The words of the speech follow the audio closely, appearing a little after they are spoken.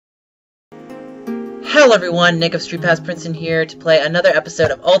Hello everyone, Nick of StreetPass Princeton here to play another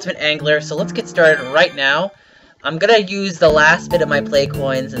episode of Ultimate Angler, so let's get started right now. I'm gonna use the last bit of my play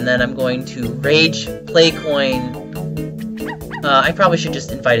coins, and then I'm going to rage play coin. I probably should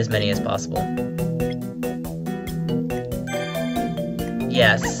just invite as many as possible.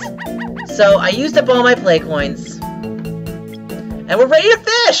 Yes. So, I used up all my play coins. And we're ready to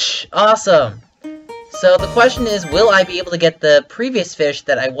fish! Awesome! So the question is, will I be able to get the previous fish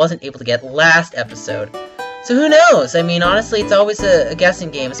that I wasn't able to get last episode? So who knows? I mean, honestly, it's always a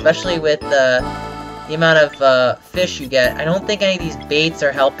guessing game, especially with the amount of fish you get. I don't think any of these baits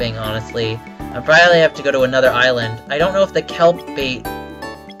are helping, honestly. I probably have to go to another island. I don't know if the kelp bait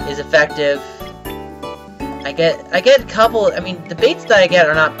is effective. I get a couple. I mean, the baits that I get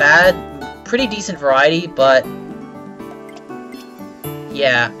are not bad. Pretty decent variety, but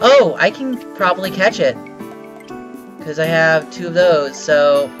yeah. Oh, I can probably catch it. Because I have 2 of those,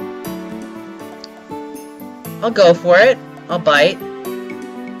 so I'll go for it. I'll bite.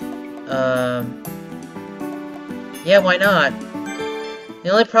 Yeah, why not? The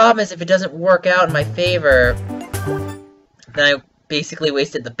only problem is if it doesn't work out in my favor, then I basically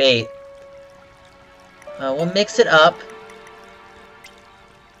wasted the bait. We'll mix it up.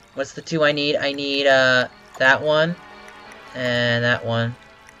 What's the 2 I need? I need, that one. And that one.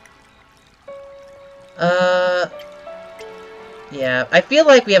 Yeah, I feel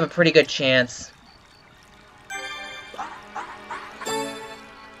like we have a pretty good chance.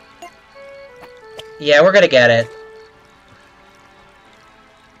 Yeah, we're gonna get it.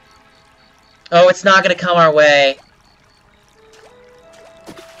 Oh, it's not gonna come our way.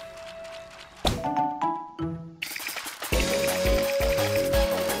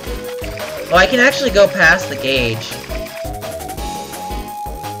 Oh, I can actually go past the gauge.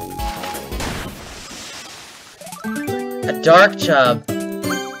 A dark chub.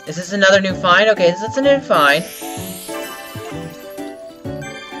 Is this another new find? Okay, this is a new find.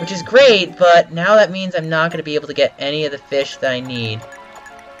 Which is great, but now that means I'm not going to be able to get any of the fish that I need.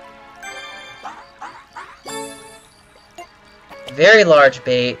 Very large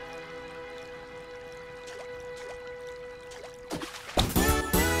bait.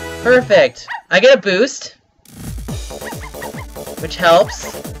 Perfect! I get a boost, which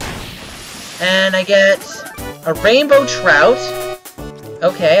helps. And I get a rainbow trout.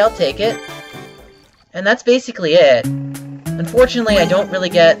 Okay, I'll take it. And that's basically it. Unfortunately, I don't really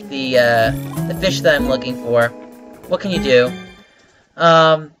get the fish that I'm looking for. What can you do?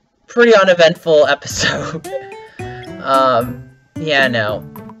 Pretty uneventful episode. Yeah, no.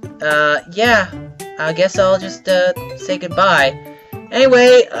 Yeah, I guess I'll just say goodbye.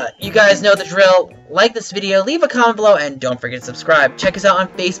 Anyway, you guys know the drill. Like this video, leave a comment below, and don't forget to subscribe. Check us out on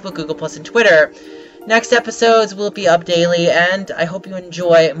Facebook, Google+, and Twitter. Next episodes will be up daily, and I hope you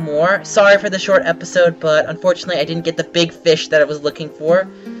enjoy more. Sorry for the short episode, but unfortunately I didn't get the big fish that I was looking for,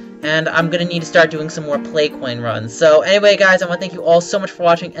 and I'm gonna need to start doing some more play coin runs. So anyway, guys, I want to thank you all so much for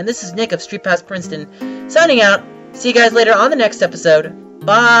watching, and this is Nick of StreetPass Princeton, signing out. See you guys later on the next episode.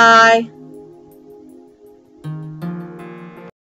 Bye!